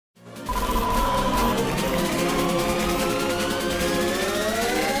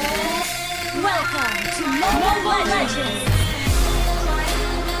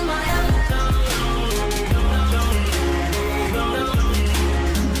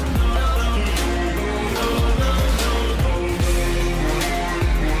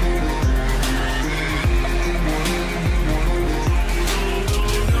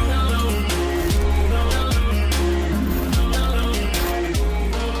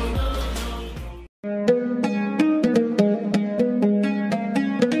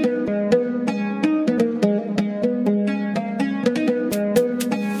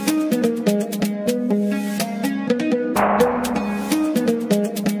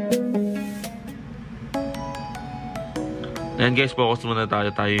Ayan guys, focus muna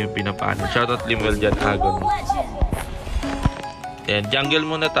tayo yung pinapano. Shoutout Limuel dyan, Agon. Ayan, jungle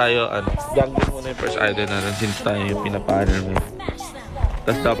muna tayo. Jungle muna yung first item natin since tayo yung pinapano.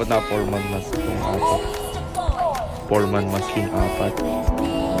 Tapos dapat na 4-man mask yung apat. 4-man mask yung apat.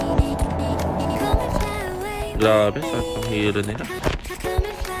 Grabe, saan ang hero nila?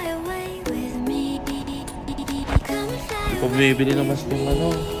 Hindi pa bumibili ng mask yung ano.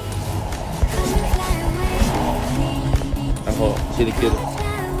 Ako, sinikir.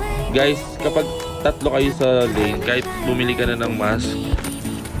 Guys, kapag tatlo kayo sa lane, kahit bumili ka na ng mask,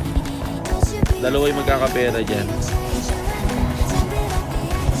 dalawa yung magkakapera dyan.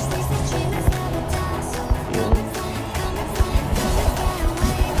 Yun.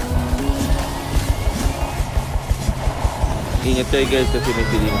 Ingat kayo guys kasi may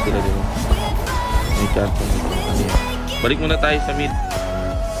feeling sila din. May chance na ito. Balik muna tayo sa mid.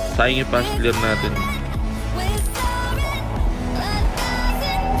 Sayang yung pass clear natin.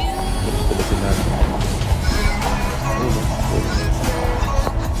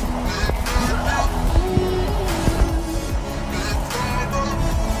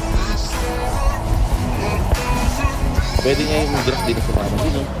 Pwede nga yung drop dito sa mama.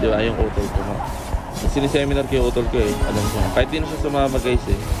 Di ba? Yung utol ko mo. Siniseminar ko yung utol ko eh. Alam ko. Kahit di na siya sumama guys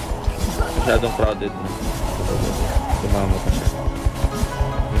eh. Masyadong crowded na. Sumama pa siya.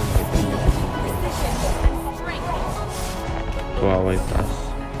 Kawawa yung taas.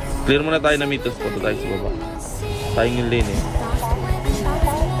 Clear muna tayo na mid. Tapos punta tayo sa baba. Tayong yung lane eh.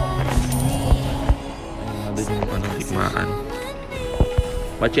 Ayun yung anong tikmaan.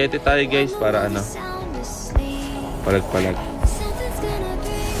 Machete tayo guys para ano. Palag-palag.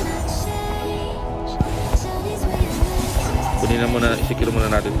 Kunin na muna, isikiro muna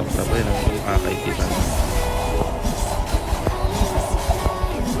natin itong trap. Ayun ang makakikita.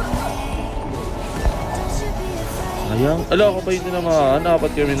 Ayang, ala ako pa yun din naman. Dapat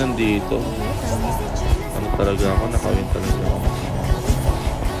kami nandito. Ano talaga ako? Nakawin talaga ako.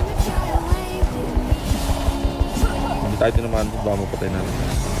 Hindi tayo tinamaan. Baka mapatay natin.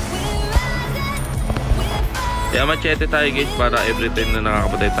 Kaya machete tayo guys para every time na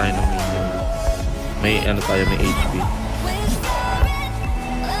nakakapatay tayo ng minion. May ano tayo, may HP.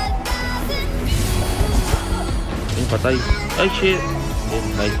 Ay, patay. Ay, shit. Oh,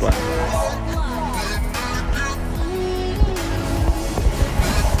 nice one.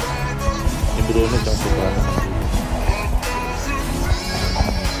 Yung Bruno, tsaka pa.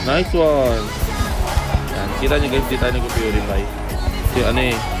 Nice one. Yan. Kita nyo guys, di tayo nag-purify. Kasi ano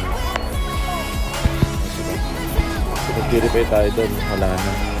eh. Nag-purify tayo doon, wala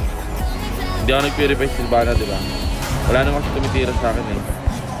na. Hindi ako nag-purify Silvana, diba? Wala na kasi tumitira sa akin eh.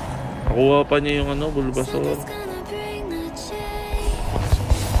 Nakuha pa niya yung ano, Bulbasaur.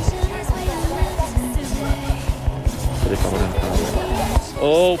 Trip ako ng tao.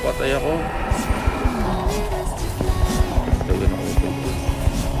 Oh, patay ako. Tagal ako ito.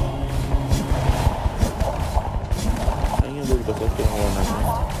 Ayun yung Bulbasaur, kinukuha natin.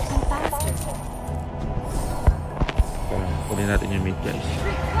 Kunin natin yung mid guys.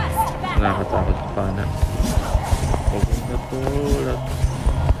 Nakakatakot pa na. Huwag na tulad.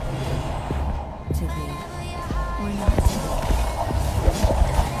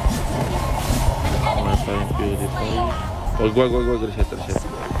 Wala tayong purify. Wag. Reset.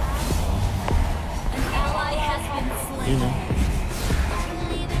 Yun o.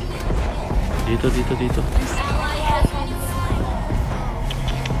 Dito.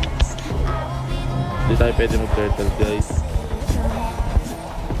 Hindi tayo pwede mag-turtle guys.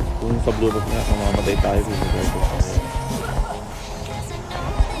 Kung sa blue box nga, mamamatay tayo kung mag-turtle tayo.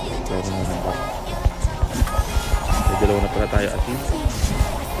 Sorry na lang ba. May dalawa na pala tayo at least.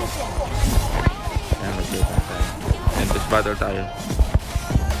 Ayan, mag-turtle tayo. And this battle tayo.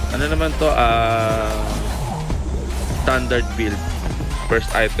 Ano naman to? Standard build.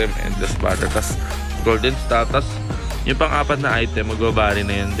 First item and this battle. Tapos golden status. Yung pang-apat na item, magbabari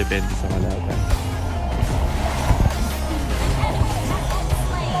na yun. Depende sa kalaban.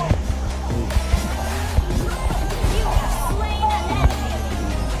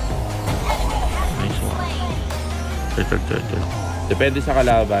 Turtle. Depende sa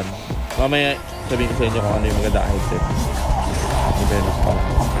kalaban. Mamaya sabihin ko sa inyo kung ano yung maganda item. Depende sa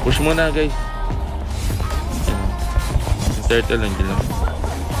kalaban. Push muna guys. Yung turtle lang dyan lang.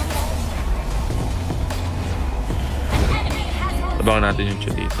 Abangan natin yung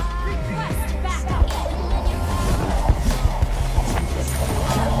shoot dito.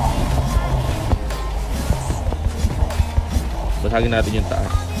 Basagin natin yung taas.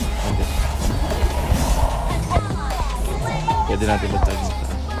 Okay. Pwede natin basagin yung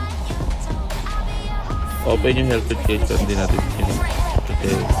taas. Open yung health case pero hindi natin yun. Kasi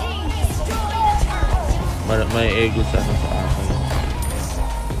may ego sa ano sa akin.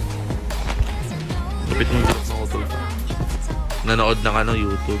 Lapit mo yung direct ng utol pa. Nanood ng ano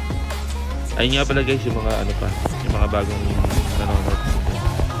YouTube. Ayun nga pala guys yung mga ano pa. Yung mga bagong nanonood.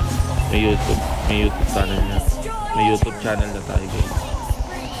 May YouTube channel na. May YouTube channel na tayo guys.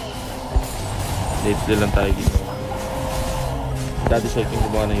 Lately lang tayo dito. Dati siya yung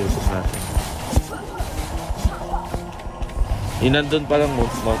gumawa ng YouTube natin. Yung nandun palang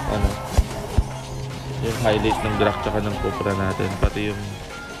ano, yung highlight ng Drak tsaka ng Copra natin. Pati yung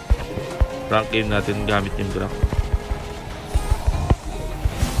rank game natin gamit yung Drak.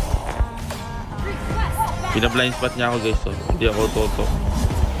 Pina-blind spot niya ako guys. So, hindi ako toto.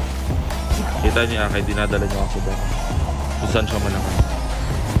 Kita niya kaya dinadala niya ako ba kung saan siya malakas.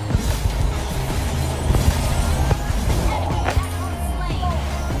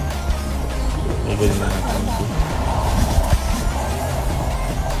 May galing na natin ito.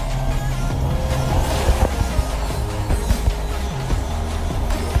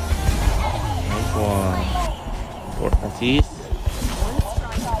 Nice one. 4 assist.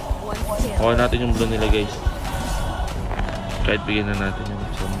 Kuha natin yung blue nila guys. Kahit bigyan na natin yung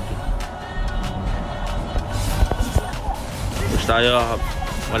isang blue. Push tayo,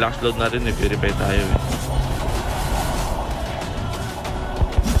 malakas load natin eh, purify tayo eh.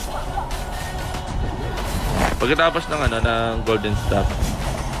 Pagkatapos ng ano, ng golden staff,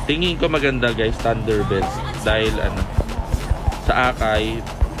 tingin ko maganda guys, Thunderbelt. Dahil ano, sa Akay,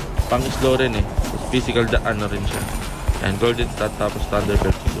 pang slow rin eh. Physical ano rin siya. Yan, golden staff tapos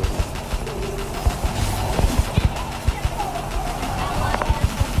Thunderbelt siguro.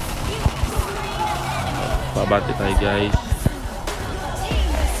 Babati tayo guys.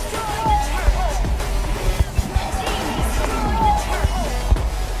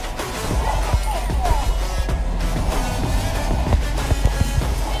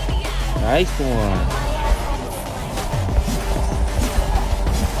 Nice one.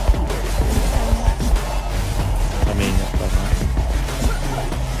 Kamenya pa nga.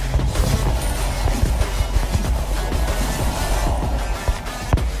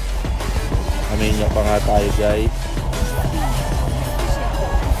 Kamenya pa nga tayo guys.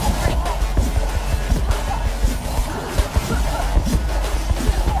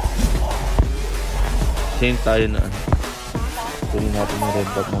 Same tayo na. Tuloy natin yung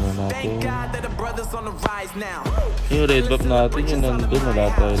red buff naman natin. Yung red buff natin, yung nandun, wala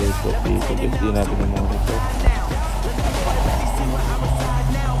tayo red buff dito. Guys, di natin yung mga nito.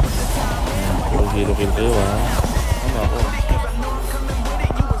 Puro hero kill kayo ha. Ano ako?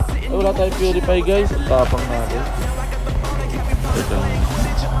 Ay, wala tayo purify guys. Ang tapang natin. Ito na.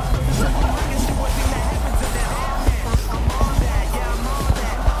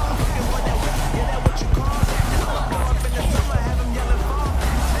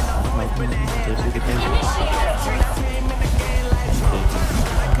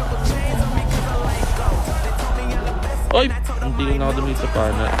 Oy! Hindi ko na ako dumito sa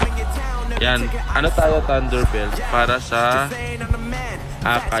pana. Yan. Ano tayo, Thunderbelt? Para sa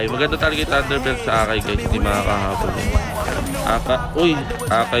Akay. Maganda talaga yung Thunderbelt sa Akay guys. Hindi makakahabol. Uy!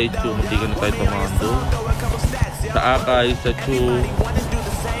 Akay Chu. Hindi ko na tayo tumando. Sa Akay, sa Chu,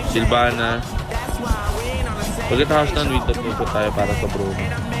 Silvana. Pagkatapos ng winter dito tayo para sa Bruno.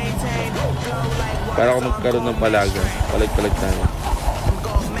 Para kung magkaroon ng palaga. Palag-palag tayo.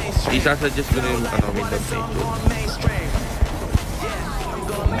 Isa-suggest ko na yung winter nature.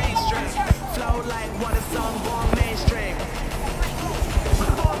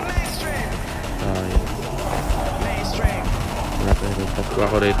 Wala tayo red top.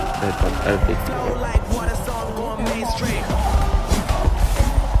 Ako red top.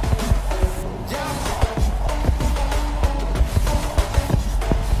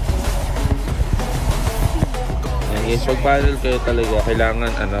 Yan guys, pag panel kayo talaga,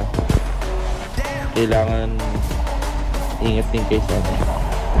 kailangan kailangan ingat din kayo sa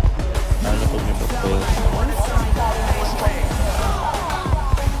ano pag may pag-fail.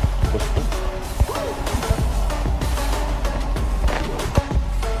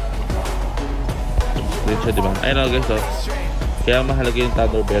 Screen siya diba? Ayan Ayun o guys oh. Kaya mahalaga yung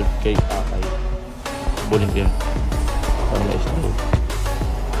thunder belt kay Kakay. Buling ko yan. Para ma-slow.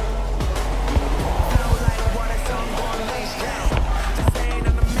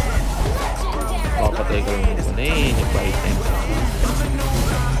 Papatay ko lang ito na eh. Nag-fight time.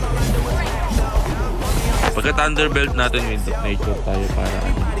 Pagka thunder belt natin, wind of nature tayo para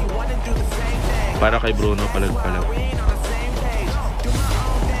ano. Para kay Bruno palag-palag.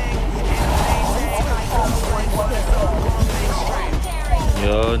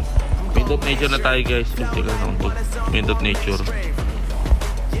 Yun. Wind of nature na tayo guys. Check lang ako. Wind of nature.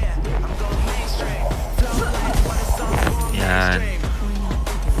 Yan.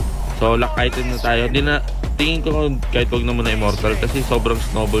 So lock item na tayo. Hindi na, tingin ko kahit wag na muna immortal kasi sobrang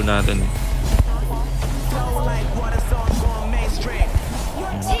snowball natin.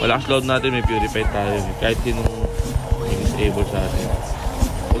 Malakas load natin, may purify tayo. Kahit sinong disable sa atin.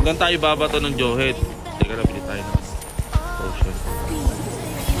 Huwag lang tayo babato ng Jhon. Teka na, pili tayo ng potion.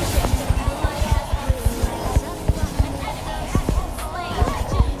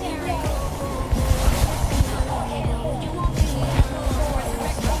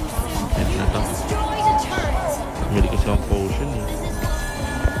 Ito na to. Mili kasi ang potion eh.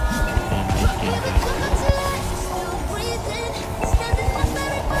 Ayan, nice game guys.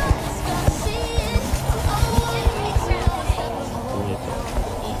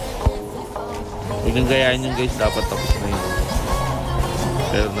 Huwag nang gayaan yung guys, dapat tapos na yun.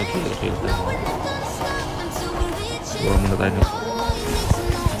 Pero nag-kill tayo. Gawa muna tayo ng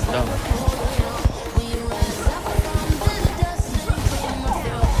down.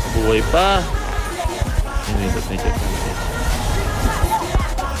 Buhay pa! Anyway, that's na check natin.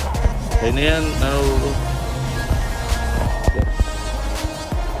 Kaya na yan,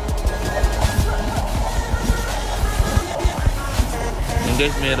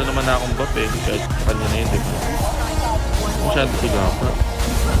 guys, meron naman na akong buff eh. Kahit sa kanya na yun, diba? Masyado sigapa.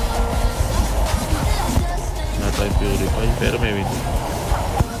 Wala tayong purify, pero may win.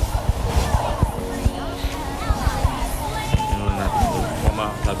 Yan lang natin. Mukhang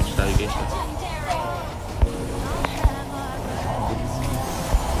makakasabits tayo guys.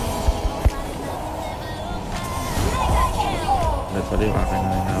 Lahat pala yung akin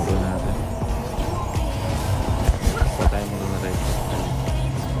na hinabol natin. Patay mo na rin.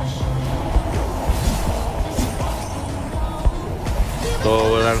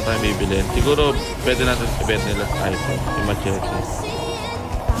 So, wala lang tayong bibilin. Siguro, pwede natin i-bend nila sa item. Yung machete.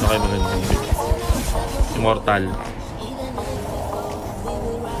 Ano kayo magandang bit? Immortal.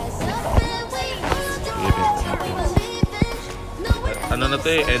 Sige, bend natin. Ano na to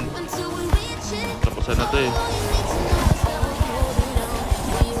eh? End. Tapusan na to eh.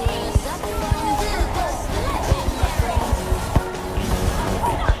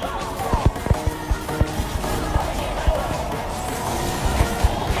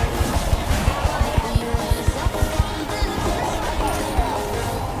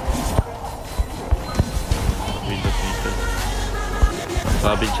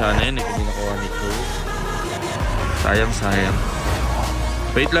 Sabit siya na yun eh, hindi nakuha ni Joe. Sayang, sayang.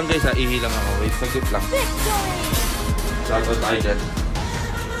 Wait lang guys ha, ihi lang ako. Wait, saglit lang. Shoutout tayo dyan.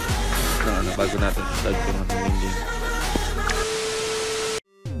 Bago natin start ko natin yung game.